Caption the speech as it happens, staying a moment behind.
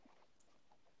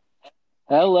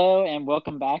Hello and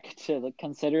welcome back to the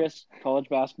Consider Us College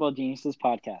Basketball Geniuses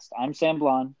podcast. I'm Sam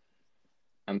Blon,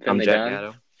 I'm I'm Finley Jack Dunn.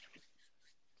 Gatto.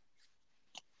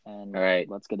 and All right.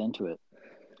 let's get into it.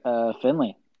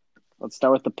 Finley, let's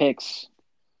start with the picks.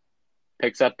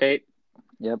 Picks update.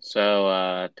 Yep.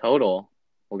 So total,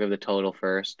 we'll give the total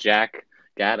first. Jack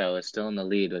Gatto is still in the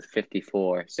lead with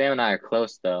 54. Sam and I are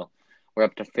close though. We're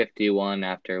up to 51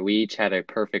 after we each had a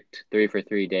perfect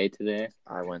 3-for-3 day today.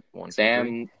 I went 1 for 3.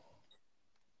 Sam,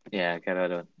 yeah, got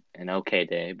out an okay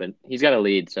day, but he's got a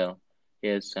lead, so he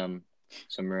has some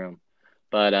room.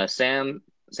 But Sam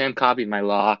copied my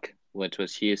lock, which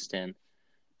was Houston,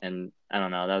 and I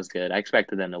don't know, that was good. I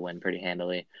expected them to win pretty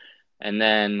handily. And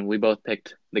then we both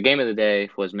picked the game of the day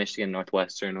was Michigan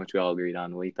Northwestern, which we all agreed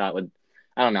on. We thought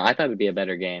I thought it would be a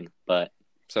better game, but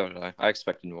So did I. I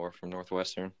expected more from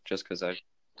Northwestern just because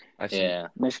I've seen yeah,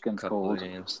 a Michigan's couple cold. of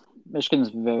games. Michigan's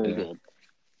very Yeah. good.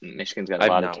 Michigan's got a I've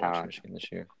lot of not watched talent. Michigan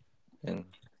this year. And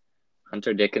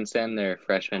Hunter Dickinson, their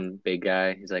freshman big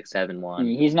guy, he's like 7'1".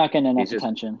 He's not getting enough He's just-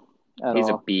 attention at He's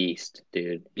all. a beast,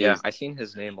 dude. yeah, I've seen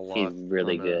his name a lot. he's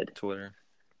really on good. Twitter.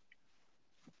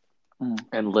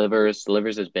 And Livers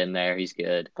has been there. He's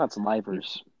good. That's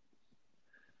Livers.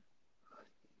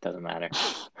 Doesn't matter.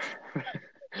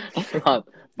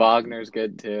 Wagner's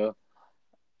good too.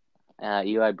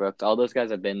 Eli Brooks, all those guys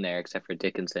have been there except for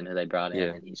Dickinson, who they brought in,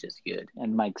 Yeah. and he's just good.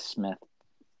 And Mike Smith.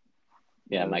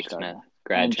 Yeah, Another Mike starter. Smith,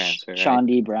 grad And transfer. Sean Right?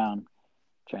 D. Brown,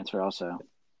 transfer also.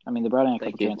 I mean, they brought in a couple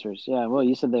Thank you. transfers. Yeah, well,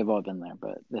 you said they've all been there,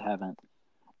 but they haven't.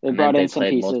 They And brought then in they some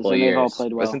played pieces, and multiple they've all years.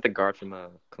 played well. Wasn't the guard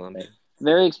from Columbia?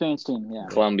 Very experienced team, yeah.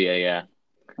 Columbia, yeah.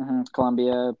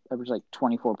 Columbia averaged like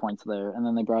 24 points there, and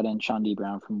then they brought in Sean D.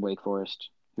 Brown from Wake Forest,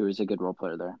 who is a good role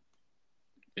player there.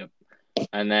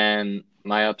 And then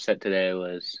my upset today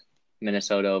was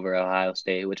Minnesota over Ohio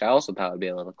State, which I also thought would be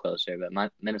a little closer,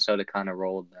 but Minnesota kind of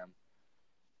rolled them.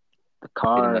 The Beat them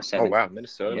car. by 7. Oh, wow.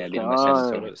 Minnesota. Yeah, beat them by 7.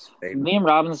 Minnesota's favorite. Liam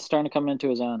Robbins is starting to come into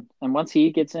his own, and once he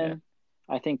gets in, Yeah.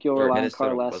 I think you'll Or rely on Minnesota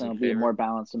Carr less, and wasn't it'll be a favorite? more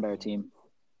balanced and better team.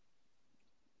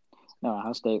 No,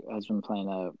 Ohio State has been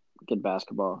playing good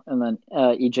basketball, and then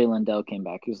E.J. Lindell came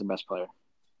back. He was the best player.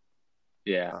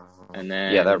 Yeah. And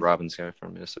then yeah, that Robbins guy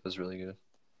from Minnesota is really good.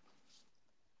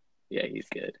 Yeah, he's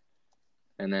good.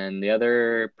 And then the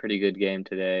other pretty good game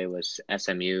today was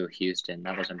SMU Houston.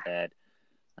 That wasn't bad.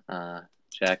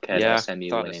 Jack had SMU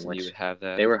thought winning, SMU which would have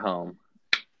that. they were home.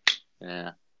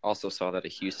 Yeah. Also saw that a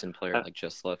Houston player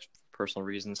just left for personal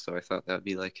reasons, so I thought that would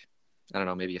be I don't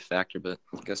know, maybe a factor, but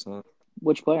I guess not.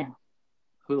 Which player?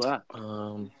 Who left? I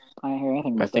didn't hear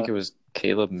anything about I think that. it was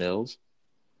Caleb Mills.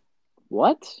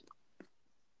 What?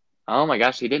 Oh my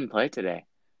gosh, he didn't play today.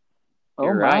 Oh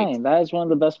You're my, right. that is one of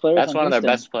the best players. That's on one of their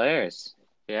Houston. best players.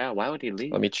 Yeah, why would he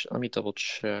leave? Let me double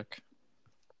check.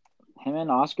 Him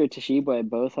and Oscar Tshiebwe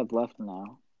both have left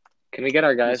now. Can we get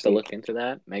our guys Let's to see. look into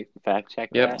that? Make fact check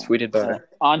Yep, that? tweeted by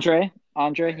Andre, you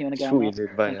want to get on that?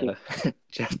 tweeted by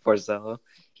Jeff Barzell.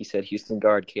 He said Houston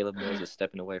guard Caleb Mills is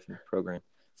stepping away from the program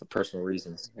for personal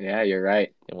reasons Yeah, you're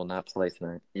right. and will not play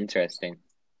tonight. Interesting.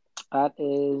 That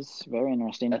is very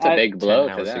interesting. That's a big blow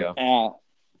 10 to hours them. ago.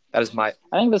 That is my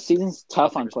I think the season's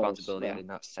tough on players. responsibility. I did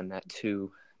not send that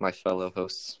to my fellow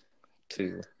hosts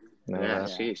to know Yeah, that.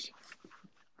 sheesh.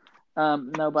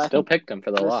 No, but I Still think picked them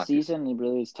for the this lock. season it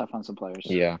really is tough on some players.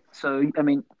 Yeah. So I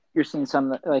mean, you're seeing some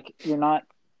that you're not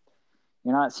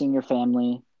seeing your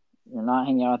family, you're not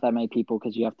hanging out with that many people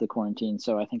because you have to quarantine.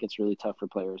 So I think it's really tough for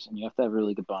players, and you have to have a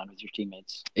really good bond with your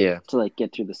teammates. Yeah. To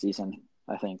get through the season,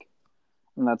 I think,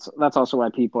 and that's also why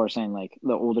people are saying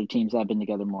the older teams that have been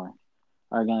together more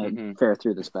are going to fare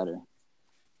through this better.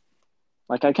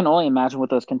 I can only imagine what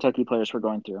those Kentucky players were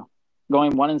going through.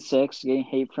 Going 1-6, getting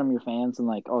hate from your fans, and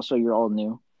also you're all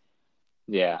new.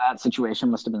 Yeah. That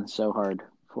situation must have been so hard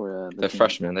for The team.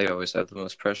 freshmen, they always have the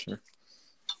most pressure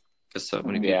because so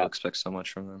many people Yeah. expect so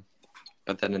much from them.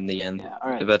 But then in the end, all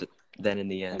right. And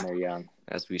they're young.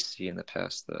 as we see in the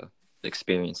past, the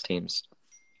experienced teams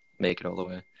make it all the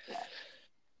way.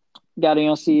 Gabby,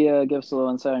 you'll see. Give us a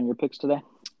little insight on your picks today.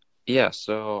 Yeah,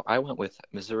 so I went with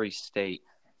Missouri State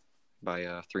by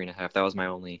 3.5. That was my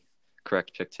only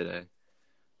correct pick today.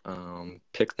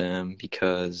 Picked them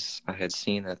because I had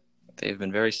seen that they've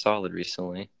been very solid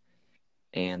recently,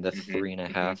 and the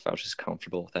 3.5, I was just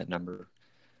comfortable with that number.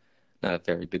 Not a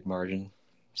very big margin,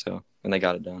 and they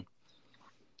got it done.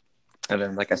 And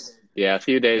then, a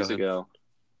few days ago,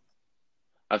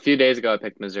 I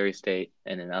picked Missouri State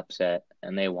in an upset,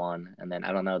 and they won. And then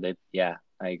I don't know,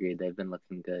 I agree, they've been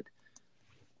looking good.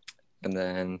 And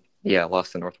then,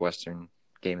 lost the Northwestern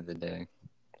game of the day.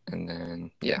 And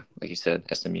then, like you said,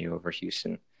 SMU over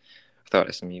Houston. I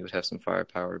thought SMU would have some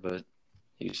firepower, but,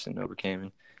 Houston overcame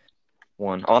and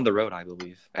won on the road, I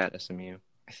believe, at SMU,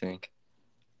 I think.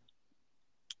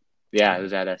 Yeah, it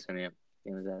was at SMU.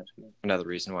 Another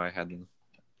reason why I had them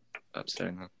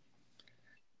upsetting them.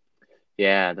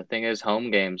 Yeah, the thing is, home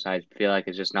games, I feel like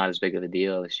it's just not as big of a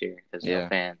deal this year because no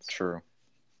fans. True.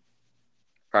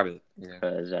 Probably, yeah.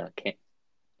 Because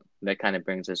that kind of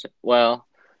brings us. Well,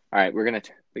 all right, we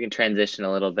can transition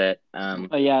a little bit. I don't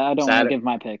want to give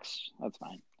my picks. That's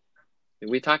fine.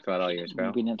 We talked about all yours,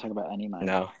 bro. We didn't talk about any of mine.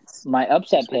 No. My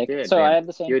upset pick. So man. I have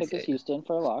the same pick as Houston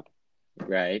for a lock.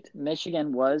 Right.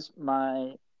 Michigan was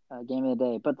my game of the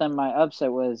day, but then my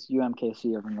upset was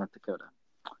UMKC over North Dakota,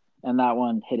 and that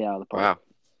one hit it out of the park. Wow,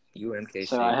 UMKC.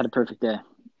 So I had a perfect day.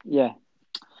 Yeah,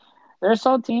 they're a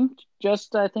solid team.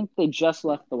 I think they just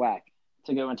left the WAC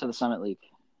to go into the Summit League,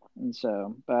 and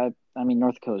so, but I mean,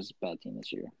 North Dakota is a bad team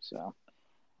this year, so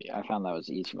yeah, I found that was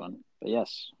the easy one. But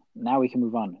yes, now we can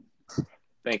move on.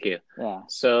 Thank you. Yeah.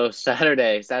 So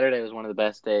Saturday was one of the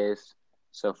best days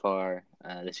so far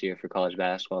this year for college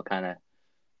basketball. Kind of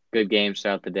good games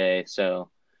throughout the day. So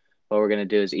what we're going to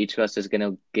do is each of us is going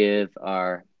to give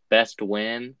our best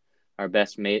win, our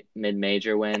best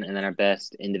mid-major win, and then our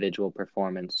best individual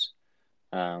performance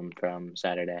from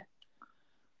Saturday.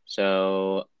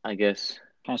 So I guess...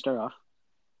 Can I start off?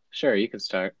 Sure, you can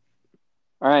start.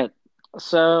 All right.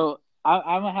 So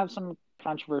I'm going to have some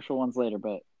controversial ones later,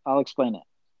 but I'll explain it.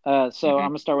 I'm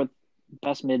going to start with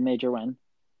best mid-major win.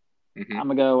 Mm-hmm. I'm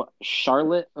going to go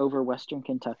Charlotte over Western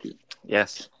Kentucky.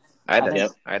 Yes. I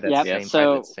had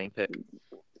that same pick.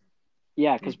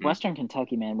 Yeah, because Western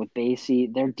Kentucky, man, with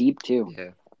Basie, they're deep too. Yeah.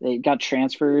 They got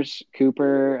transfers.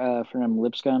 Cooper from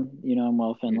Lipscomb, you know him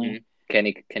well, Finley.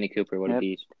 Kenny Cooper, what a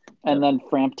beast. And then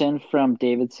Frampton from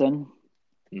Davidson.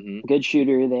 Good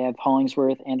shooter. They have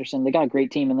Hollingsworth, Anderson. They got a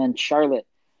great team. And then Charlotte.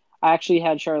 I actually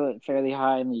had Charlotte fairly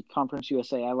high in the Conference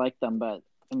USA. I like them, but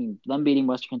I mean, them beating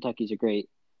Western Kentucky is a great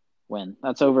win.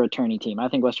 That's over a tourney team. I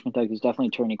think Western Kentucky is definitely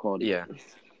tourney quality. Yeah.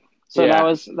 So that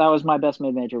was my best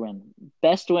mid-major win.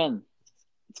 Best win.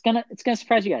 It's gonna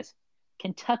surprise you guys.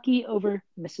 Kentucky over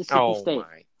Mississippi State.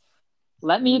 My.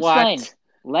 Let me explain.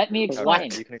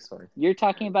 Okay, you can explain. You're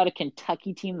talking about a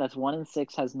Kentucky team that's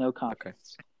 1-6, has no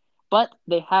confidence, but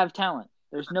they have talent.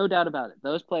 There's no doubt about it.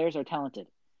 Those players are talented.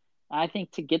 I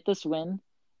think to get this win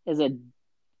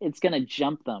it's gonna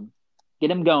jump them, get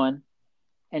them going,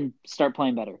 and start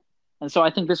playing better. And so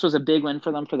I think this was a big win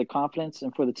for them, for the confidence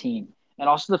and for the team, and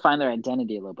also to find their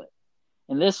identity a little bit.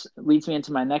 And this leads me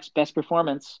into my next best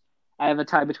performance. I have a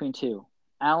tie between two.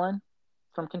 Allen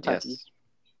from Kentucky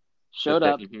showed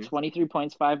up, 23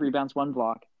 points, 5 rebounds, 1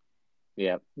 block.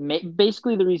 Yeah.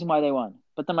 Basically the reason why they won.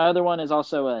 But then my other one is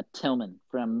also Tillman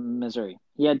from Missouri.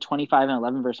 He had 25 and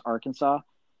 11 versus Arkansas,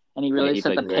 and he really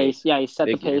set the pace. Yeah, he set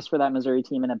the pace for that Missouri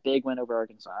team in a big win over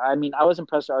Arkansas. I mean, I was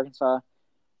impressed with Arkansas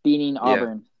beating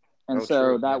Auburn. And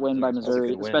that win by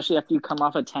Missouri, especially after you come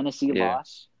off a Tennessee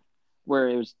loss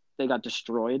where they got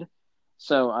destroyed.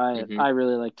 So I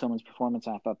really like Tillman's performance,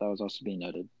 and I thought that was also being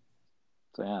noted.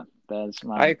 So yeah, that's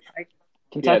my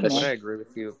Kentucky. I agree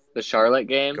with you. The Charlotte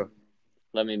game.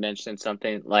 Let me mention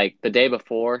something. Like the day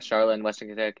before, Charlotte and Western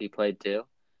Kentucky played too,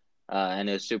 and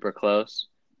it was super close.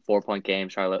 4-point game.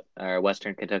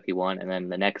 Western Kentucky won, and then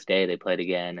the next day they played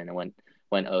again, and it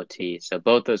went OT. So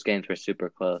both those games were super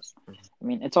close. I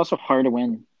mean, it's also hard to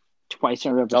win twice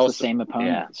in a row versus the same opponent.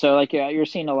 Yeah. So, you're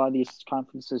seeing a lot of these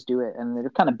conferences do it, and they're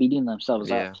kind of beating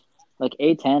themselves up. Like,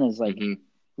 A10 is,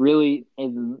 really –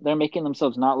 they're making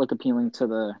themselves not look appealing to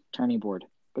the tourney board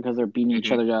because they're beating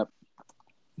each other up.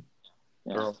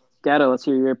 Yeah. Gatto, let's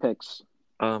hear your picks.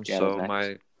 So,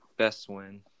 my best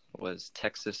win was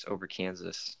Texas over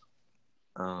Kansas.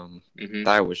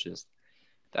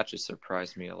 That just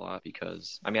surprised me a lot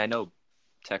because, I mean, I know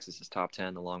Texas is top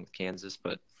 10 along with Kansas,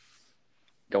 but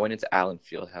going into Allen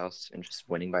Fieldhouse and just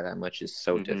winning by that much is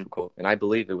so difficult. And I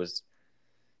believe it was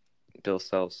Bill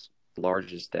Self's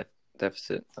largest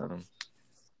deficit. It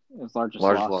was largest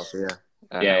loss, at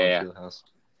Allen Fieldhouse.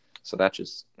 So that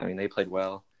just, I mean, they played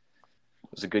well.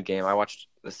 It was a good game. I watched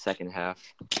the second half.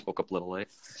 Woke up a little late.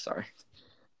 Sorry.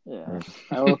 Yeah,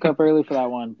 I woke up early for that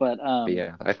one, but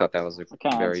yeah, I thought that was a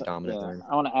very dominant win.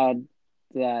 I want to add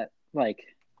that,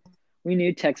 we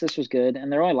knew Texas was good,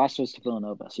 and their only loss was to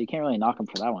Villanova, so you can't really knock them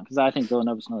for that one, because I think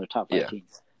Villanova's another top 5 team.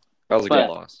 That was a good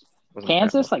loss.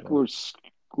 Kansas, we're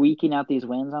squeaking out these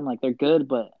wins. I'm like, they're good,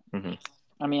 but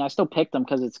I mean, I still picked them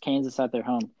because it's Kansas at their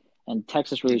home, and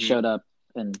Texas really showed up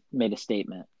and made a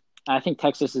statement. I think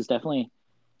Texas is definitely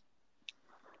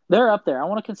 – they're up there. I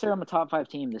want to consider them a top 5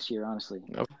 team this year, honestly.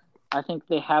 Nope. I think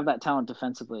they have that talent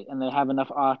defensively, and they have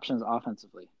enough options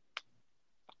offensively.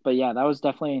 But yeah, that was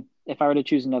definitely, if I were to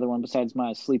choose another one besides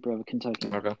my sleeper of Kentucky,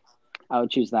 Okay. I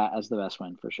would choose that as the best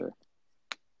win for sure.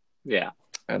 Yeah.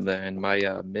 And then my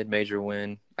mid-major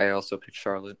win, I also picked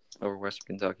Charlotte over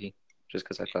Western Kentucky, just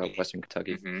because I thought Western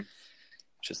Kentucky,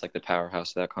 just like the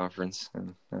powerhouse of that conference,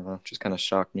 and I don't know, just kind of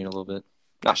shocked me a little bit.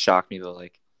 Not shocked me, but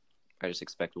like I just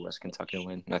expected West Kentucky to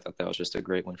win, and I thought that was just a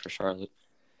great win for Charlotte.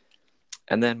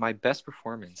 And then my best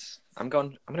performance, I'm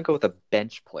gonna go with a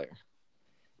bench player,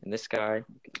 and this guy,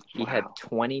 he had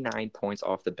 29 points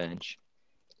off the bench,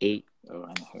 8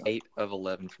 of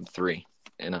 11 from 3,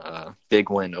 in a big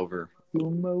win over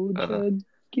Umoja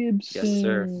Gibson. Yes,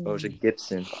 sir. Umoja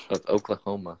Gibson of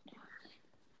Oklahoma.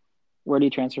 Where do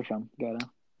you transfer from, Gato?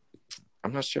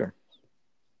 I'm not sure.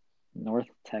 North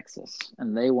Texas.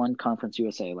 And they won Conference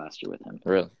USA last year with him.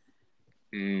 Really?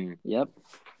 Yep.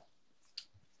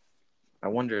 I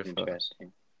wonder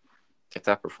if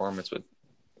that performance would,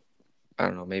 I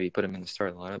don't know, maybe put him in the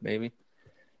starting lineup, maybe.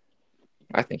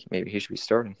 I think maybe he should be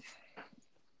starting.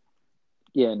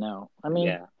 Yeah, no. I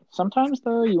mean, sometimes,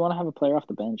 though, you want to have a player off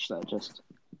the bench that just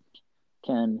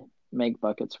can make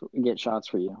buckets, get shots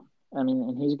for you. I mean,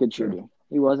 and he's a good shooter.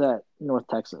 He was at North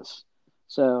Texas.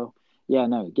 So, yeah,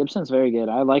 no, Gibson's very good.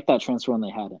 I like that transfer when they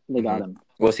had it. They got him.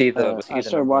 Was he the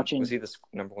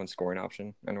number one scoring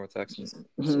option at North Texas?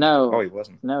 No. Oh, he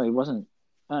wasn't. No, he wasn't.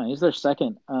 He's their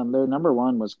second. Their number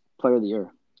one was Player of the Year,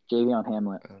 Javion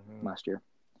Hamlet last year.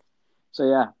 So,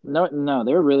 yeah, no,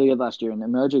 they were really good last year, and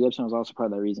Umoja Gibson was also part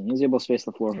of that reason. He was able to space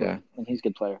the floor for them, and he's a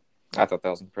good player. I thought that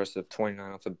was impressive.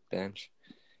 29 off the bench,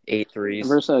 8 threes.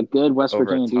 Versus a good West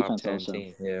Virginia defense also.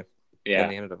 Team. Yeah. Yeah.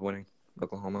 And they ended up winning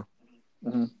Oklahoma.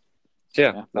 Mm-hmm. So,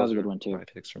 yeah, that was a good one, too. My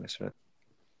picks from yesterday.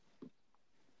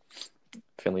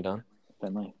 Finley done?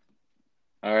 Finley.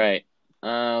 All right.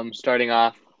 Starting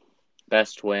off,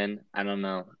 best win. I don't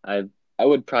know. I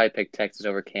would probably pick Texas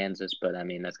over Kansas, but I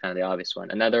mean that's kind of the obvious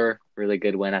one. Another really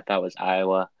good win I thought was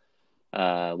Iowa,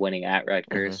 winning at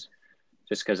Rutgers,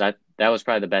 just because that was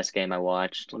probably the best game I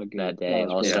watched that day.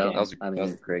 Also, that was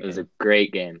a great game. It was a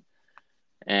great game,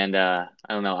 and I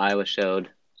don't know. Iowa showed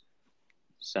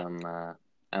some.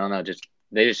 I don't know.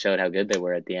 They just showed how good they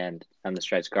were at the end on the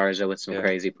stretch. Garza with some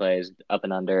crazy plays, up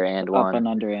and under and one. Up and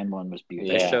under and one was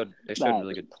beautiful. They showed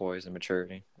really good poise and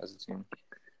maturity as a team.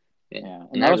 Yeah,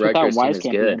 and that was without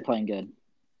Wieskamp even playing good.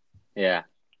 Yeah.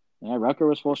 Yeah, Rutgers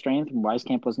was full strength, and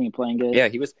Wieskamp wasn't even playing good. Yeah,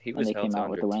 he was and they came out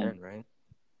with the win, 10, right?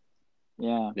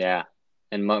 Yeah. Yeah,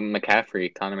 and Connor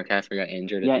McCaffrey got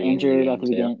injured. At the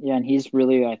beginning. Yeah, and he's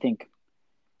really, I think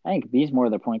he's more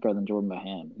of the point guard than Jordan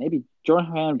Bohannon. Maybe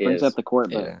Jordan Bohannon brings up the court,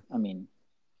 but I mean,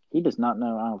 he does not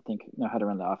know. I don't think know how to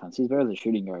run the offense. He's very the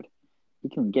shooting guard. He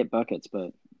can get buckets,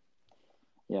 but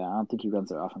yeah, I don't think he runs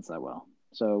their offense that well.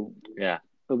 So yeah.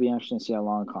 It'll be interesting to see how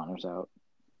long Connor's out.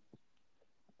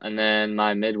 And then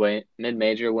my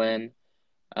mid-major win,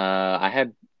 I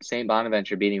had St.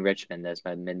 Bonaventure beating Richmond as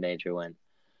my mid-major win.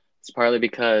 It's partly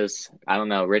because, I don't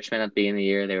know, Richmond at the beginning of the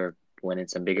year, they were winning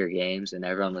some bigger games, and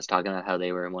everyone was talking about how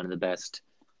they were one of the best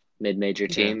mid-major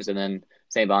teams. And then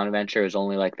St. Bonaventure was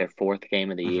only like their 4th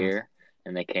game of the year,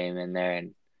 and they came in there,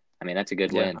 and I mean, that's a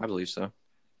good win. I believe so.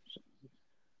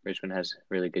 Richmond has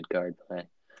really good guard play.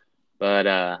 But,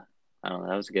 I don't know.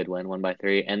 That was a good win,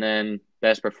 1-3. And then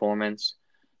best performance,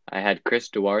 I had Chris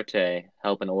Duarte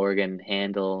helping Oregon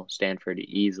handle Stanford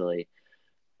easily.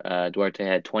 Duarte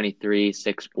had 23,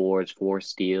 6 boards, 4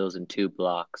 steals, and 2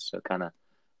 blocks. So kind of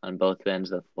on both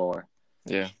ends of the floor.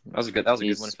 Yeah, that was a good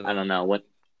win for them. I don't know what.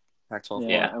 Pac-12.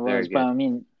 Yeah, it was. But I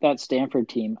mean, that Stanford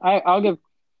team, I'll give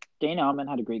Dana Altman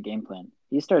had a great game plan.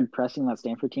 He started pressing that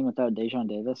Stanford team without Dejon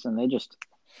Davis, and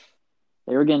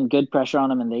they were getting good pressure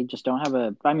on him, and they just don't have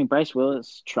a – I mean, Bryce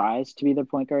Willis tries to be their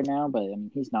point guard now, but I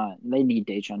mean, he's not. They need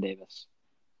Dejon Davis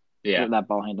for that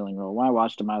ball handling role. When I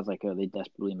watched him, I was like, oh, they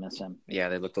desperately miss him. Yeah,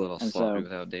 they looked a little sloppy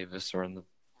without Davis around the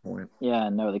point. Yeah,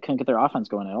 no, they couldn't get their offense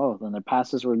going at all. Then their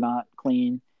passes were not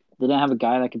clean. They didn't have a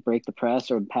guy that could break the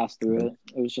press or pass through it.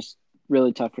 It was just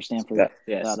really tough for Stanford.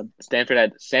 Yeah, Stanford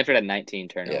had 19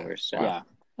 turnovers. Yeah. So. Yeah.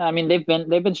 I mean, they've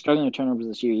been struggling with turnovers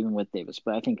this year, even with Davis.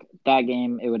 But I think that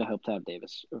game, it would have helped to have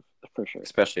Davis for sure.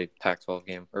 Especially Pac-12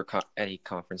 game or any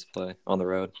conference play on the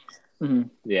road. Mm-hmm.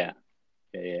 Yeah.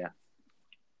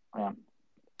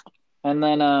 And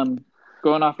then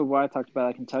going off of what I talked about,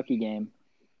 that Kentucky game,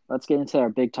 let's get into our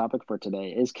big topic for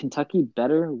today. Is Kentucky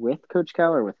better with Coach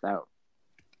Cal or without?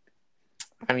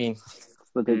 I mean, that's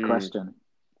the big question.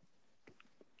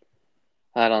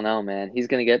 I don't know, man. He's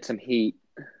going to get some heat.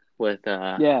 With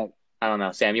I don't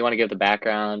know, Sam. You want to give the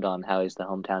background on how he's the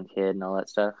hometown kid and all that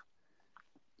stuff?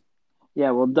 Yeah,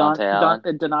 well, Dante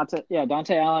Allen.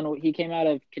 Dante Allen. He came out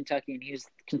of Kentucky and he was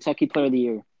Kentucky Player of the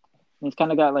Year. He's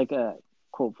kind of got like a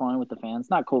cult following with the fans.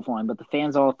 Not cult following, but the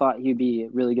fans all thought he'd be a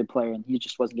really good player, and he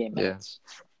just wasn't getting minutes.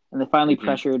 And they finally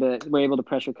were able to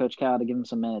pressure Coach Cal to give him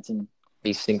some minutes, and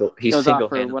he goes off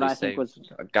for what I saved, think was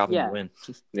got them the win.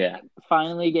 Yeah.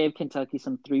 Finally gave Kentucky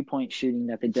some 3-point shooting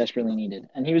that they desperately needed,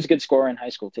 and he was a good scorer in high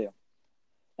school too.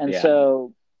 And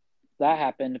so that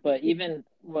happened, but even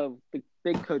the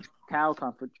big Coach Cal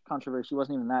controversy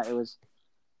wasn't even that. It was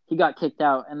he got kicked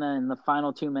out, and then in the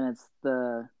final 2 minutes,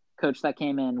 the coach that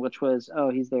came in, which was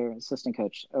he's their assistant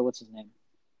coach. Oh, what's his name?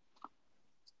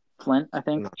 Flint, I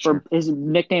think. Sure. Or his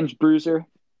nickname's Bruiser.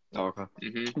 Oh, okay.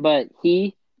 Mm-hmm. But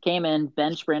he came in,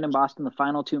 benched Brandon Boston the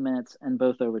final 2 minutes and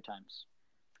both overtimes.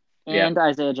 And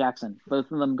Isaiah Jackson.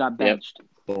 Both of them got benched.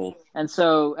 Both. And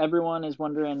so everyone is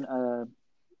wondering,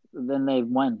 then they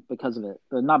won because of it.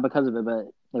 Not because of it, but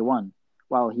they won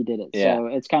while he did it. Yeah. So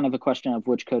it's kind of a question of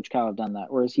which Coach Cal have done that.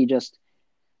 Or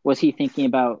was he thinking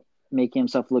about making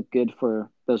himself look good for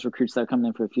those recruits that are coming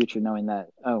in for the future, knowing that,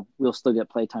 we'll still get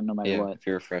playtime no matter what. If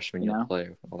you're a freshman, you'll play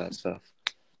all that stuff.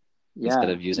 Yeah, instead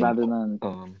of using rather than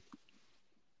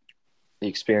the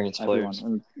experienced everyone, players.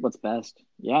 and what's best.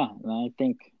 Yeah, and I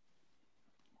think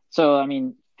so. I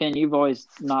mean, Finn, you've always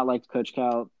not liked Coach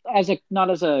Cal not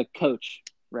as a coach,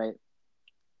 right?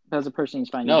 As a person, he's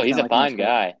fine. No, he's a fine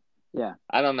guy. Yeah.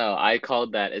 I don't know. I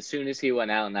called that as soon as he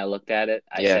went out and I looked at it.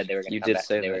 I said they were going to come back.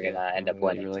 They were going to end up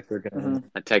winning. Like they're gonna...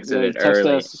 I texted it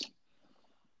early. Us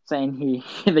saying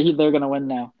they're going to win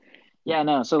now. Yeah,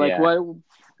 no. So,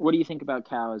 what do you think about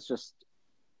Cal? Is just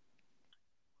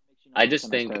I just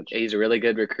think he's a really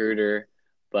good recruiter,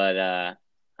 but I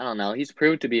don't know. He's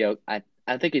proved to be I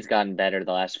think he's gotten better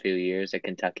the last few years at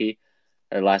Kentucky,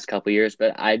 or the last couple years,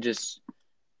 but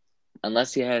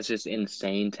unless he has just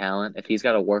insane talent, if he's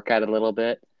got to work out a little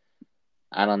bit,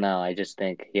 I don't know. I just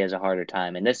think he has a harder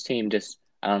time. And this team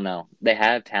I don't know. They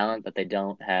have talent, but they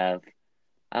don't have,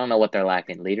 I don't know what they're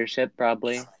lacking. Leadership,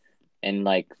 probably. And,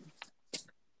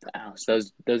 so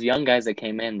those young guys that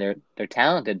came in, they're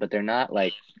talented, but they're not,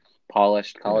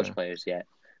 polished college players yet.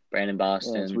 Brandon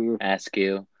Boston,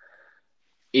 Askew.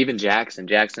 Even Jackson.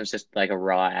 Jackson's just, a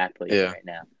raw athlete right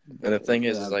now. And the thing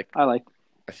is,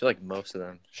 I feel like most of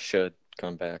them should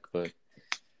come back, but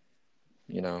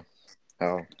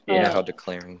how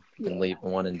declaring and leave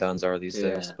one and dones are these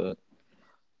days. But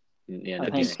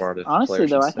I'd be smart if honestly,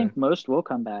 though, I think most will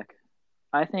come back.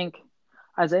 I think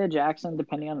Isaiah Jackson,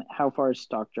 depending on how far his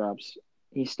stock drops,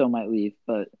 he still might leave.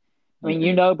 But I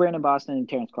mean, Brandon Boston and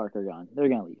Terrence Clark are gone; they're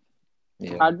gonna leave.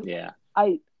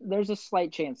 There's a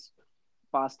slight chance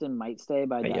Boston might stay,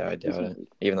 but I doubt it.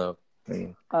 Even though.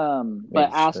 But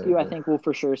Askew, I think, will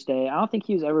for sure stay. I don't think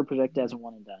he was ever projected as a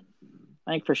one and done.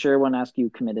 I think for sure when Askew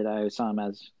committed, I saw him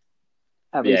as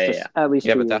at least.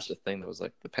 Yeah, but that's the thing that was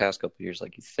the past couple of years, you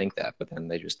think that, but then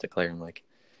they just declare him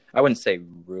I wouldn't say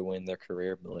ruin their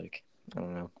career, but I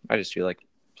don't know. I just feel like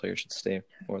players should stay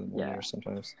more than 1 year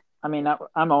sometimes. I mean,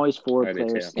 I'm always for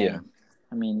players. Yeah.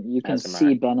 I mean, you can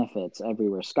see benefits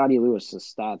everywhere. Scotty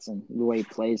Lewis's stats and the way he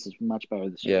plays is much better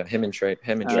this year. Yeah, him and Trey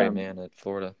Mann at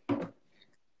Florida.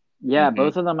 Yeah,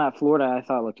 both of them at Florida I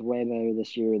thought looked way better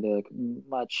this year. They look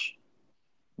much,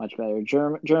 much better.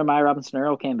 Jeremiah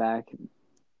Robinson-Earl came back.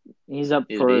 He's up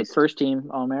for first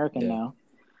team All-American now.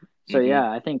 So,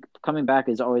 I think coming back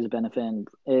is always a benefit.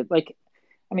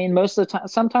 And most of the time,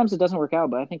 sometimes it doesn't work out,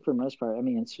 but I think for the most part,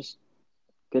 it's just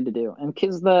good to do. And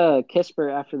the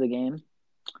Kispert after the game,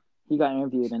 he got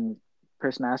interviewed and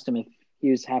person asked him if he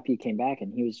was happy he came back,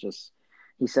 and he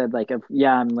said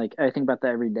I'm I think about that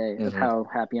every day of how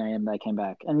happy I am that I came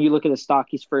back. And you look at his stock,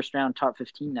 he's first round top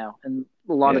 15 now and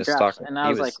a lot of drafts. And I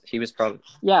was he was probably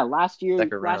last year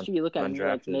you look at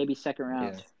him maybe second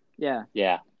round. Yeah.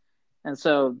 And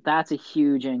so that's a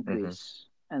huge increase.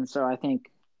 And so I think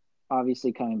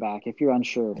obviously coming back, if you're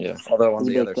unsure. Yeah. Although on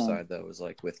the other side though was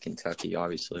with Kentucky,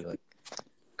 obviously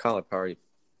Calipari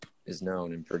is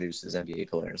known and produces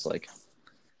NBA players so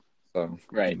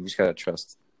right. You just gotta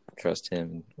trust him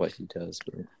and what he does.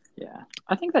 But... Yeah,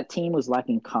 I think that team was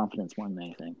lacking confidence more than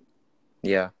anything.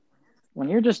 Yeah, when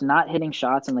you're just not hitting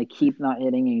shots and they keep not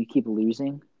hitting and you keep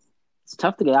losing, it's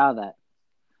tough to get out of that.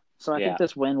 So I think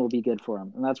this win will be good for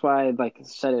him, and that's why, like I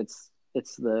said, it's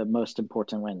the most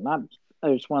important win.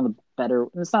 It's one of the better.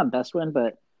 It's not best win,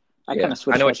 but I kind of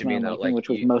switched. I know what you mean though. Which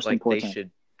was most important. They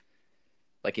should.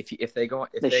 If they go on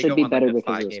a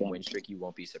 5-game win streak, you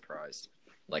won't be surprised.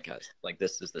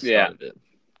 This is the start of it.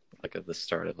 Of the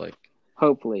start of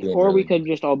hopefully, or really... we could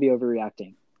just all be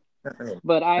overreacting.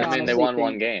 But I mean, they won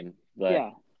one game.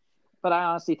 But... but I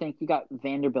honestly think you got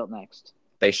Vanderbilt next.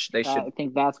 They should. I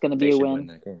think that's going to be a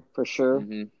win for sure.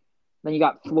 Mm-hmm. Then you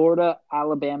got Florida,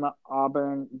 Alabama,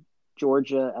 Auburn,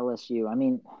 Georgia, LSU. I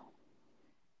mean,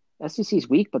 SEC's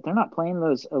weak, but they're not playing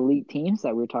those elite teams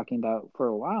that we were talking about for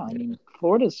a while. I mean,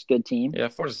 Florida's a good team. Yeah,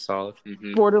 Florida's solid.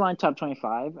 Borderline top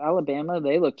 25. Alabama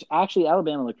looked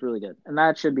really good, and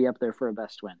that should be up there for a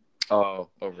best win. Oh,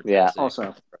 over Yeah. Tennessee.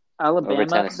 Also, Alabama,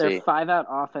 Tennessee. their 5-out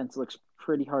offense looks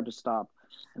pretty hard to stop,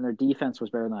 and their defense was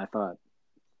better than I thought.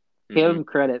 Give them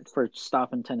credit for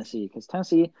stopping Tennessee, because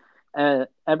Tennessee,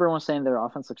 everyone's saying their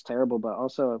offense looks terrible, but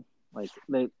also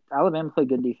Alabama played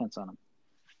good defense on them.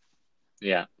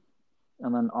 Yeah.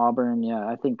 And then Auburn,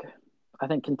 I think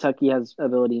Kentucky has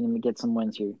ability to get some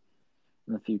wins here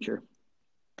in the future.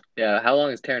 Yeah. How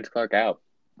long is Terrence Clark out?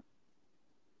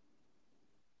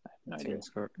 I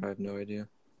have no idea.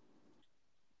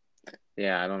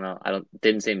 Yeah, I don't know.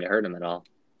 Didn't seem to hurt him at all.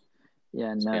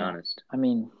 Yeah, to be honest. I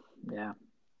mean, yeah.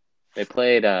 They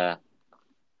played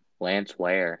Lance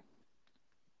Ware,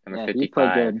 number 55. He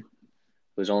played good.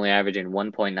 Who was only averaging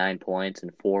 1.9 points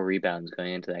and 4 rebounds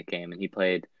going into that game, and he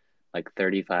played like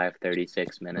 35,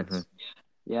 36 minutes.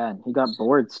 Mm-hmm. Yeah, and he got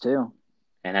boards too.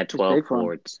 And had 12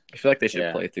 boards. I feel like they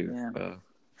should play through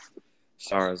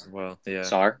Sarr as well. Yeah.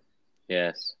 Sarr?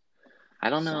 Yes. I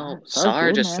don't know.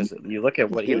 Sarr just you look at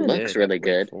what he looks really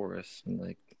good for us, and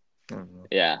I don't know.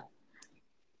 Yeah.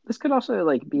 This could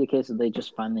also be a case of they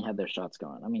just finally had their shots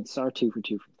going. I mean, Sarr 2 for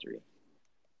 2 from 3,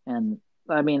 and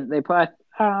I mean they play.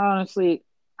 Honestly,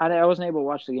 I wasn't able to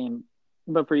watch the game,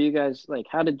 but for you guys,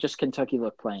 how did just Kentucky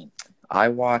look playing? I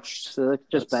watched. So they look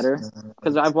just better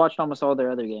because I've watched almost all their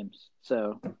other games,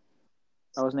 so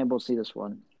I wasn't able to see this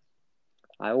one.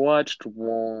 I watched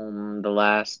the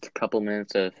last couple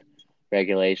minutes of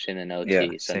regulation and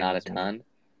OT, so not a ton.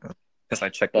 Because I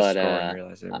checked the score and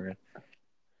realized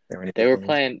they were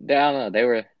playing. I don't know. They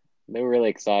were really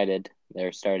excited. They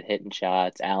started hitting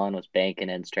shots. Allen was banking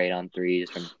in straight on threes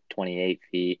from 28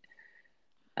 feet.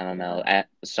 I don't know.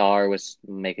 Sarr was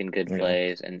making good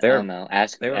plays, and I don't know.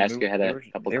 Asker had a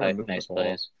couple nice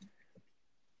plays.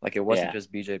 It wasn't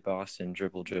just BJ Boston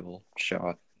dribble,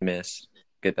 shot, miss,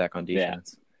 get back on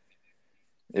defense.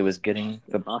 Yeah. It was getting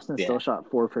the Boston still shot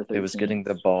 4 for 13. It was getting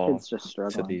the ball Kids just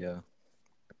struggling. to the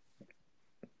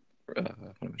what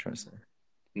am I trying to say?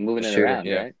 Moving it around,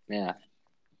 right? Yeah.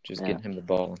 Just getting him the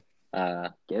ball.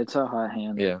 Get it to a hot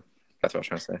hand. Yeah, that's what I was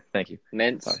trying to say. Thank you.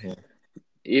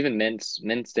 Even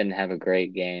Mintz didn't have a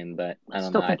great game, but I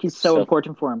don't know. I still think he's so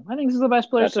important for him. I think he's the best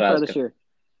player so far this year.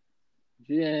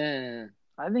 Yeah.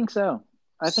 I think so.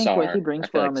 I think what he brings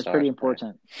for him is pretty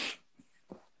important.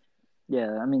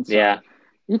 Yeah, I mean,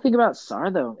 you think about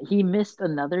Sarr, though. He's missed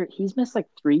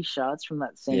 3 shots from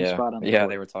that same spot on the court.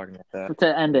 They were talking about that.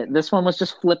 To end it. This one was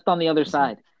just flipped on the other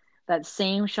side. That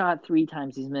same shot 3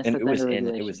 times he's missed and at the end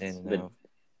of regulation. It was in now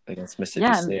against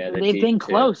Mississippi State. Yeah, they've been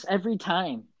close every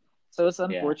time. So it's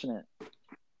unfortunate. Yeah.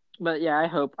 But yeah, I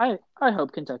hope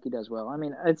Kentucky does well. I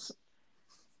mean,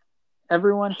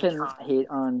 everyone can hate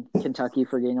on Kentucky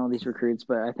for getting all these recruits,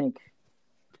 but I think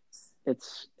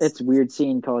it's weird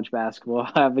seeing college basketball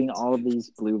having all of these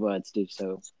blue bloods do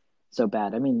so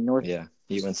bad. I mean,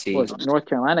 UNC, North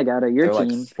Carolina got your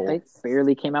team. They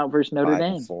barely came out versus Notre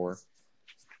Dame. 4.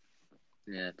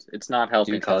 Yeah, it's not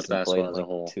helping college basketball as a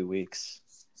whole. 2 weeks.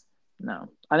 No,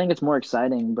 I think it's more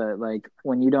exciting, but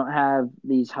when you don't have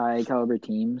these high caliber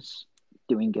teams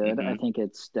doing good, I think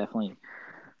it's definitely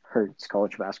hurts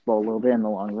college basketball a little bit in the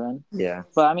long run. Yeah,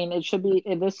 but I mean, it should be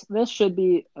this should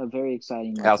be a very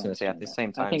exciting. I was going to say at the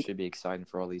same time, it should be exciting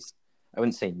for all these. I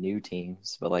wouldn't say new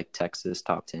teams, but Texas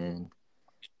top 10,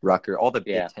 Rutgers, all the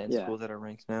Big Ten schools that are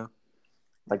ranked now.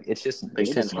 It's just nice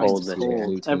to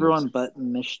see everyone but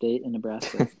Michigan State and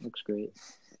Nebraska looks great.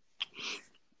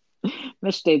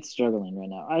 Michigan State's struggling right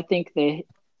now. I think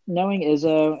knowing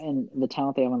Izzo and the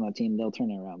talent they have on that team, they'll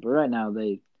turn it around. But right now,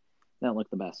 they don't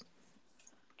look the best.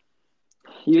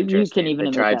 You can even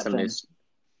admit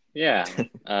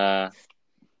that.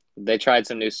 They tried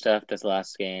some new stuff this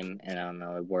last game, and I don't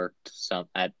know, it worked some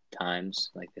at times.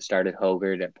 They started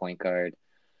Hoggard at point guard,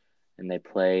 and they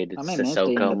played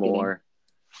Sissoko more.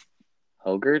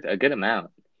 Hoggard, a good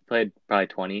amount. He played probably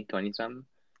 20 something.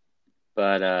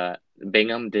 But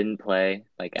Bingham didn't play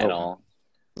at all.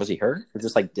 Was he hurt? Or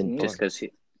just didn't play? Just because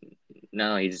he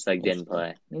just didn't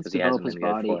play because he hasn't been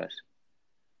good for us.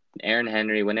 Aaron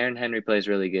Henry, when Aaron Henry plays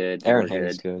really good, Aaron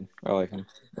Henry's good. I like him.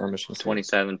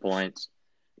 27 points.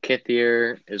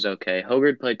 Kithier is okay.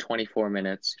 Hoggard played 24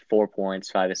 minutes, 4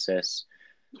 points, 5 assists.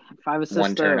 5 assists.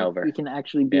 1 turnover. He can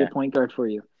actually be a point guard for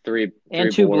you. 3 2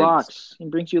 boards. blocks. He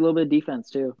brings you a little bit of defense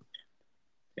too.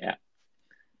 Yeah.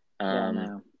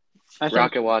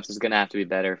 Rocket Watts is going to have to be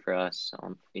better for us.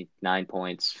 9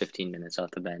 points, 15 minutes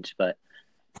off the bench. But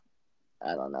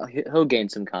I don't know. He'll gain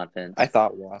some confidence. I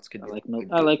thought Watts could. I like Malik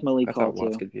I Hall thought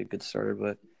Watts too. could be a good starter,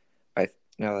 but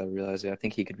now that I realize it, I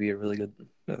think he could be a really good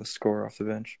scorer off the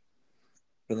bench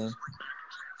for them.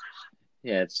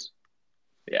 Yeah,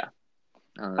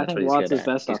 I think Watts is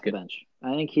best off the bench.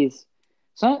 I think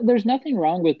there's nothing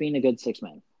wrong with being a good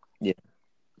 6-man. Yeah.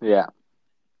 Yeah.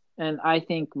 And I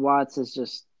think Watts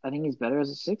is I think he's better as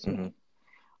a 6-man.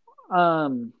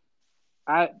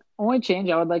 Only change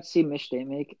I would like to see Mich State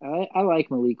make. I like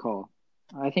Malik Hall.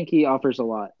 I think he offers a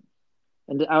lot.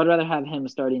 And I would rather have him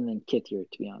starting than Kithier,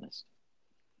 to be honest.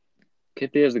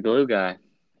 Kithier's the glue guy.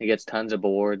 He gets tons of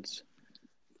boards.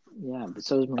 Yeah, but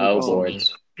so is Malik Hall.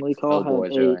 Boards. Malik Hall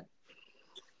had 8. Really.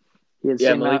 He had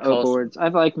same amount of boards. I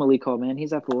like Malik Hall, man.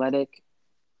 He's athletic,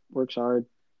 works hard.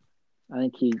 I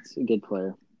think he's a good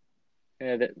player.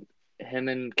 Yeah, him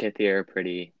and Kithier are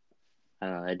pretty. I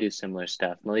don't know. They do similar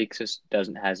stuff. Malik just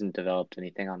hasn't developed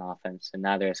anything on offense, and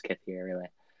neither has Kithier really.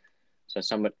 So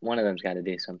one of them's got to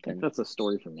do something. That's a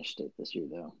story for Mich State this year,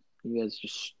 though. You guys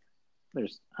I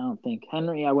don't think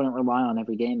Henry. I wouldn't rely on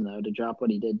every game though to drop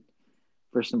what he did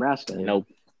versus Nebraska. Nope.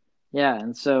 Yeah,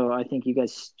 and so I think you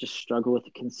guys just struggle with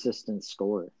a consistent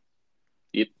score.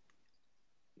 Yep.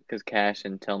 Because Cash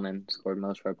and Tillman scored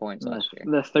most of our points last year.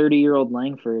 The 30-year-old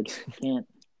Langford can't.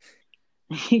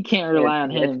 You can't rely on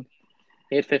him.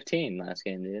 He had 15 last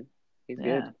game, dude. He's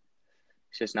good.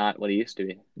 It's just not what he used to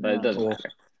be, but it doesn't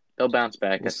matter. They'll bounce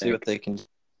back. We'll see what they can do.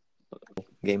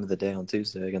 Game of the day on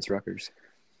Tuesday against Rutgers.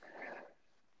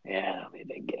 Yeah, it'll be a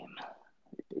big game.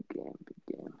 Big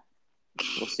game.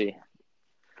 We'll see.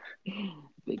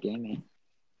 Big game, man.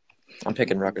 I'm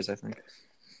picking Rutgers, I think.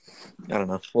 I don't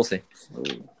know. We'll see.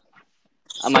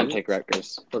 I might pick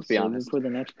Rutgers. Let's be honest. For the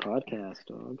next podcast,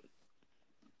 dog.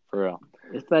 For real.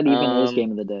 If that even is game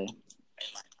of the day.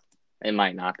 It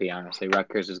might not be, honestly.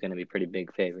 Rutgers is going to be pretty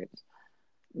big favorites.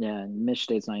 Yeah, Mich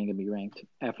State's not even going to be ranked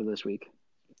after this week.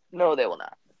 No, they will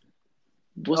not.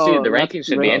 We'll see. The rankings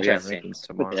should be interesting.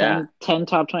 With 10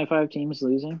 top 25 teams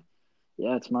losing.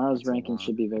 Yeah, tomorrow's rankings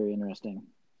should be very interesting.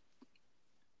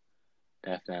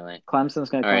 Definitely.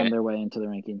 Clemson's going to climb their way into the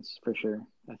rankings for sure,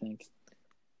 I think.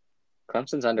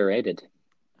 Clemson's underrated.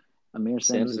 Amir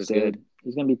Sims is good.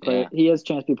 He's going to be player. Yeah. He has a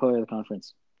chance to be player of the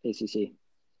conference, ACC.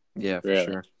 Yeah, for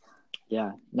sure.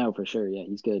 Yeah, no, for sure. Yeah,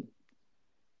 he's good.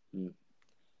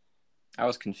 I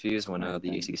was confused when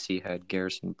the ACC had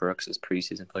Garrison Brooks as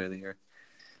preseason player of the year.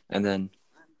 And then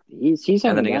he's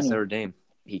against Notre Dame,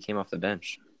 he came off the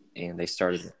bench and they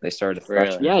started a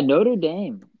freshman. Yeah, Notre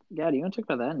Dame. God, you want to talk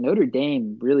about that? Notre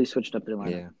Dame really switched up their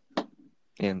lineup. Yeah.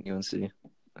 And UNC.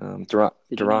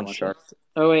 Duron Sharp.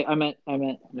 Oh wait, I meant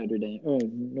Notre Dame.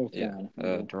 North Carolina.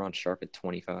 Duron Sharp at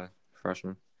 25,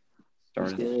 freshman.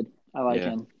 Started. He's good. I like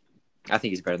him. I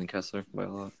think he's better than Kessler by a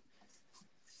lot.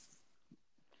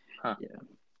 Huh. Yeah.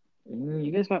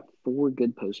 You guys got 4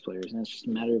 good post players, and it's just a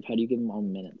matter of how do you give them all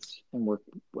minutes and work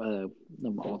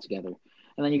them all together.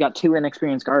 And then you got 2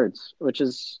 inexperienced guards, which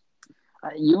is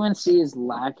UNC is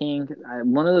lacking.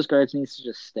 One of those guards needs to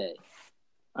just stay.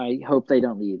 I hope they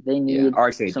don't leave. They need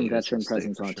some veteran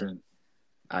presence on the team.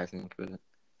 I think, but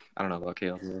I don't know about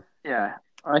Caleb. Yeah,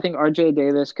 I think RJ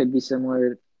Davis could be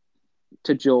similar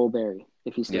to Joel Berry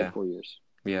if he stayed 4 years.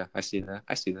 Yeah, I see that.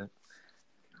 I think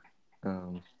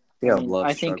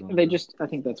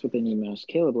that's what they need most.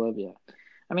 Caleb Love, yeah.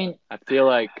 I mean, I feel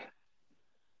like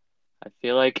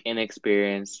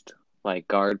inexperienced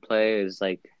guard play is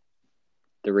the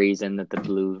reason that the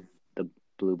blue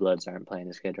bloods aren't playing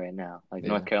as good right now.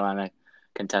 North Carolina,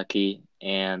 Kentucky,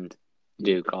 and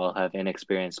Duke all have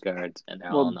inexperienced guards, and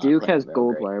they're all not. Duke has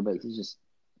Goldwire, but he's just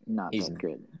not that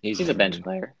good. He's a bench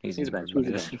player. He's a bench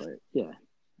player. Yeah.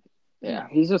 Yeah,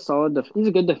 he's a solid. He's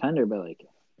a good defender, but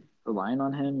relying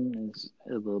on him is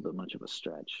a little bit much of a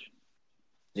stretch.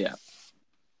 Yeah.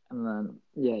 And then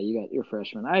you got your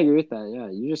freshman. I agree with that.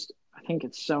 Yeah, I think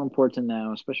it's so important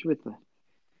now, especially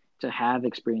to have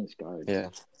experienced guards. Yeah.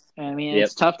 I mean,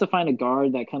 it's tough to find a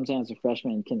guard that comes in as a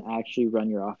freshman and can actually run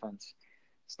your offense,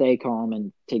 stay calm,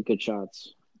 and take good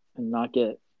shots, and not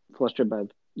get flustered by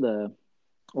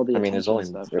all the attention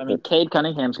stuff. I mean, Cade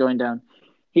Cunningham's going down.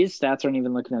 His stats aren't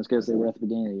even looking as good as they were at the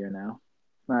beginning of the year now.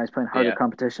 Now he's playing harder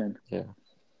competition. Yeah.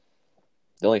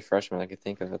 The only freshman I could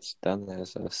think of that's done that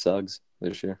is Suggs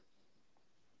this year.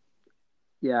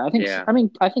 Yeah, I think. Yeah. I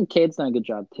mean, I think Cade's done a good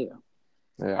job too.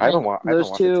 Yeah, I haven't watched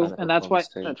those two, and that's why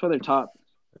they're top.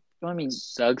 I mean,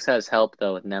 Suggs has help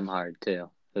though with Nembhard too,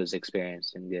 who's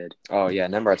experienced and good. Oh yeah,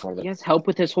 Nembhard's one of them. He has help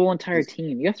with his whole entire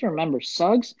team. You have to remember,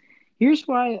 Suggs. Here's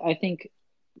why I think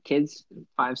kids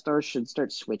 5-stars should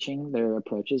start switching their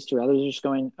approaches to rather than just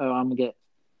going, "Oh, I'm gonna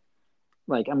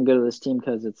go to this team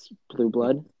because it's blue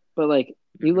blood." But like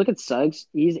you look at Suggs,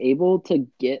 he's able to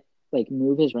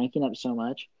move his ranking up so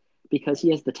much because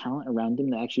he has the talent around him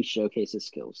to actually showcase his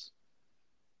skills.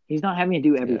 He's not having to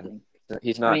do everything. Yeah.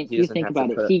 He's I not. mean, He you doesn't think have to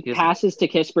about it. put. He passes to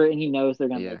Kispert and he knows they're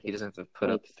gonna make it. He doesn't have to put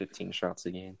up 15 shots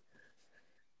a game.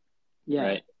 Yeah,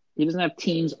 Right. he doesn't have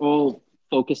teams all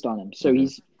focused on him, so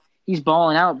he's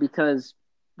balling out because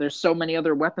there's so many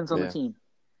other weapons on the team.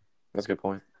 That's a good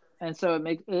point. And so it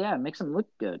makes him look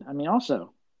good. I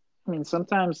mean,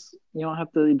 sometimes you don't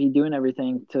have to be doing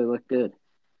everything to look good.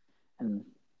 And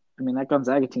I mean, that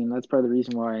Gonzaga team, that's part of the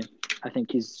reason why I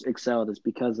think he's excelled is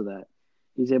because of that.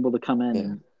 He's able to come in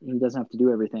and he doesn't have to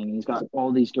do everything. And he's got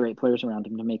all these great players around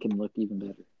him to make him look even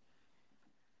better.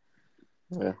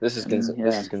 Yeah, this is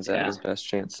Gonzaga's best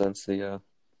chance since the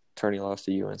tourney loss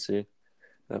to UNC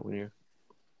that 1 year.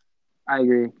 I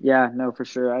agree. Yeah, no, for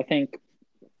sure. I think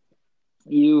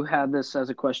you had this as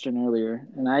a question earlier,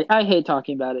 and I hate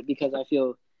talking about it because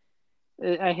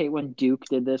I hate when Duke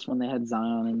did this when they had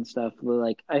Zion and stuff.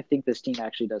 Like, I think this team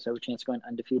actually does have a chance of going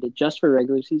undefeated just for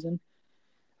regular season.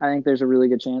 I think there's a really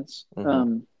good chance.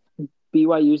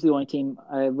 BYU is the only team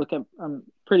I'm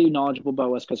pretty knowledgeable about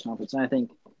West Coast Conference, and I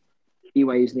think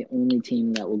BYU is the only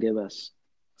team that will give us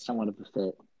somewhat of a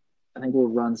fit. I think we'll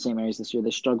run St. Mary's this year.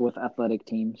 They struggle with athletic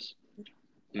teams.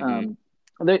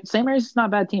 St. Mary's is not a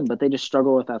bad team, but they just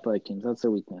struggle with athletic teams. That's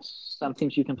their weakness. Some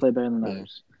teams you can play better than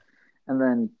others. And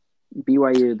then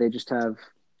BYU, they just have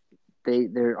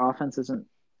their offense isn't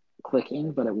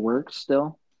clicking, but it works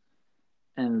still.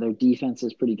 And their defense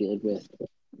is pretty good with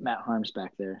Matt Harms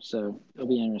back there. So it'll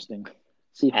be interesting.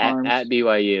 See Harms at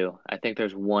BYU. I think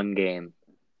there's one game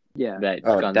that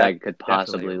Gonzaga could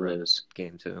possibly lose.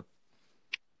 Game 2.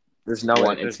 There's no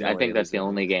one. I think that's the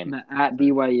only game. At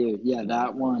BYU,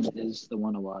 that one is the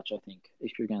one to watch, I think,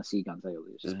 if you're going to see Gonzaga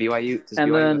lose. Does BYU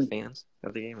have fans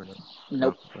of the game or no?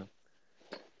 Nope.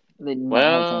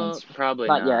 Well, probably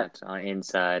not yet. On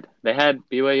inside. They had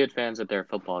BYU fans at their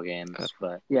football games,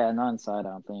 but not inside, I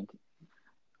don't think.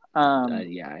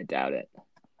 I doubt it.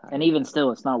 And even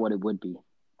still, it's not what it would be.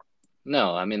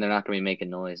 No, I mean they're not going to be making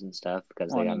noise and stuff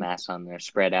because they got masks on there,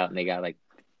 spread out, and they got like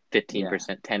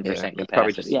 15%, 10%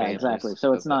 capacity. Yeah, exactly.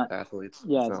 So it's not athletes.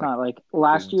 Yeah, it's not like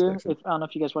last year. I don't know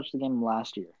if you guys watched the game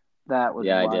last year. That was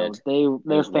wild. I did.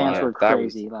 Their fans were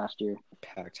crazy last year.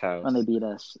 Packed house when they beat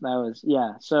us. That was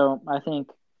So I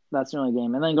think that's the only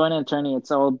game. And then going into tourney,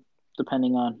 it's all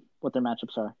depending on what their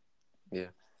matchups are. Yeah,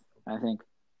 I think,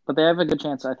 but they have a good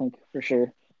chance. I think for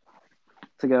sure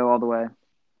to go all the way.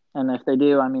 And if they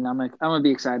do, I mean, I'm gonna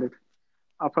be excited.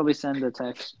 I'll probably send a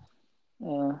text,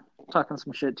 talking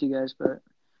some shit to you guys, but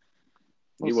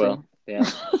you will, yeah,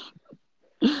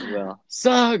 you will.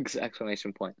 Suggs!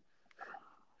 Exclamation point.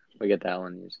 We get that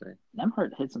one usually.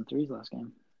 Nemhart hit some threes last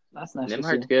game. That's nice.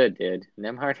 Nemhart's good, dude.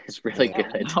 Nemhart is really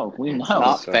good. No, we know. It's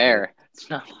not fair. It's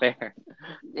not fair.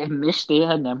 If Mich State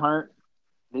had Nemhart,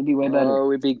 they'd be way better. Oh,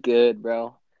 we'd be good,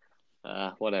 bro.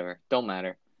 Whatever. Don't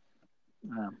matter.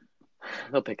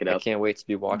 They'll pick it up. I can't wait to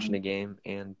be watching the game,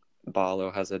 and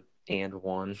Ballo has a and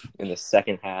one in the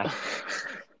second half.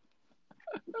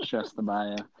 Trust the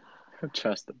bio.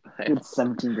 Trust the bio. Good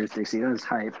 17 versus 60. That was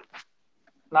hype.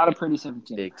 Not a pretty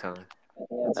 17. Big time.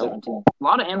 Yeah, 17. A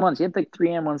lot of and-1s. He had like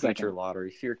 3 and-1s. Future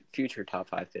lottery. Future top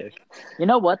 5 pick. You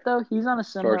know what, though? He's on a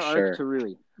similar arc to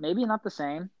Rui. Maybe not the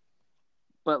same,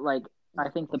 but like I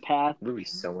think the path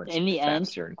Rui's so much in the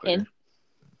faster and quicker.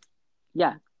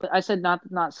 Yeah, but I said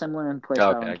not similar in play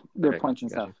style, their points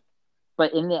and stuff.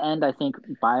 But in the end, I think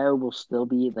Bio will still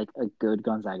be like a good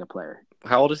Gonzaga player.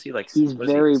 How old is he? Like he's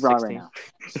very raw right now.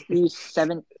 He's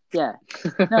 7. Yeah,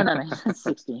 no, he's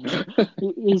 16.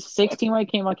 He's 16 when he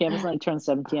came on campus, and he turned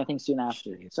 17. I think soon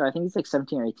after. So I think he's like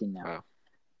 17 or 18 now. Wow.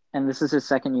 And this is his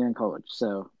second year in college.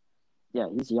 So yeah,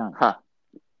 he's young. Huh?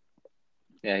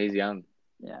 Yeah, he's young.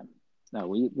 Yeah. No,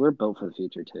 we're built for the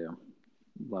future too.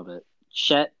 Love it.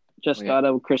 Chet just got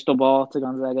a crystal ball to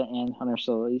Gonzaga and Hunter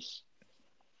Solis.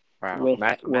 Wow. With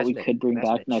what we could bring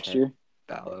back next year.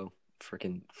 Ballo,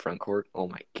 freaking front court. Oh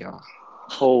my god.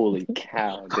 Holy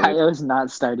cow, dude. Bio's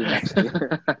not starting next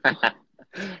year.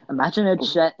 Imagine a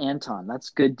Chet Anton. That's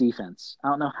good defense. I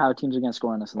don't know how teams are going to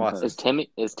score on us. Is Timmy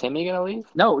going to leave?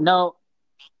 No.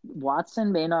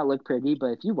 Watson may not look pretty, but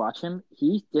if you watch him,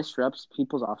 he disrupts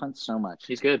people's offense so much.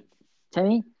 He's good.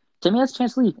 Timmy has a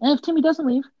chance to leave. And if Timmy doesn't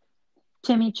leave,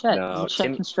 Chet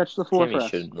can stretch the floor for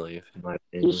us. Timmy shouldn't leave, in my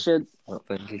opinion. He should. I don't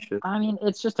think he should. I mean,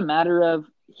 it's just a matter of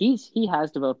he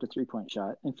has developed a 3-point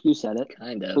shot. If you said it,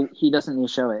 kind of, but he doesn't need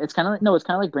to show it. It's kind of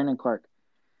like Brandon Clark.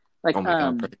 Like, oh my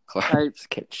God, Brandon Clark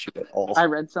can't shoot at all. I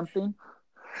read something,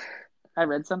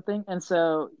 and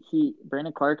so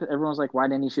Brandon Clark. Everyone was like, "Why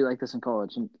didn't he shoot like this in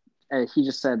college?" And he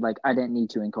just said like I didn't need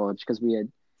to in college because he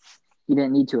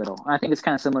didn't need to at all. I think it's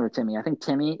kind of similar to Timmy. I think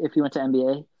Timmy, if he went to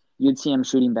NBA, you'd see him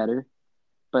shooting better,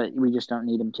 but we just don't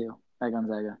need him to at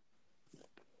Gonzaga.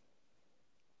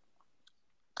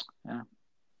 Yeah.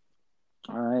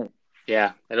 All right.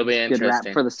 Yeah, it'll be Good interesting.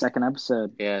 wrap for the second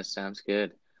episode. Yeah, sounds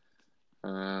good.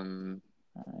 All right.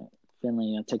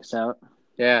 Finley, take us out.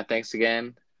 Yeah, thanks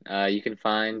again. You can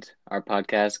find our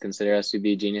podcast, Consider Us to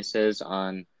Be Geniuses,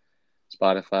 on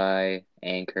Spotify,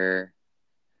 Anchor,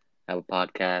 Apple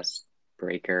Podcasts,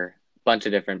 Breaker, a bunch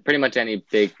of different, pretty much any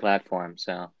big platform.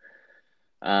 So,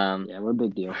 yeah, we're a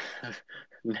big deal.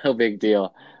 No big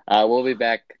deal. We'll be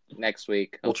back next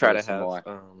week. We'll try to have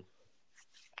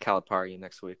Calipari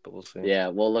next week, but we'll see. Yeah,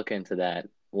 we'll look into that.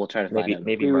 We'll try to find out.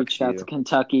 Maybe we Mark's reached out to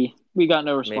Kentucky. We got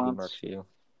no response. Maybe Mark's you.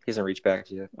 He hasn't reached back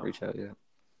yet. Reach out yet.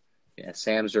 Yeah,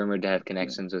 Sam's rumored to have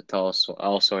connections with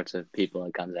all sorts of people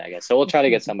at Gonzaga, so we'll try to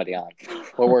get somebody on.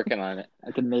 We're working on it.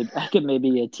 I could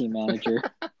maybe be a team manager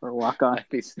or walk on. That'd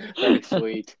be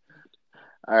sweet.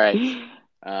 All right.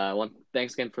 Well,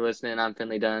 thanks again for listening. I'm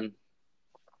Finley Dunn.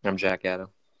 I'm Jack Addo.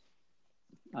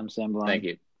 I'm Sam Blum. Thank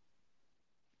you.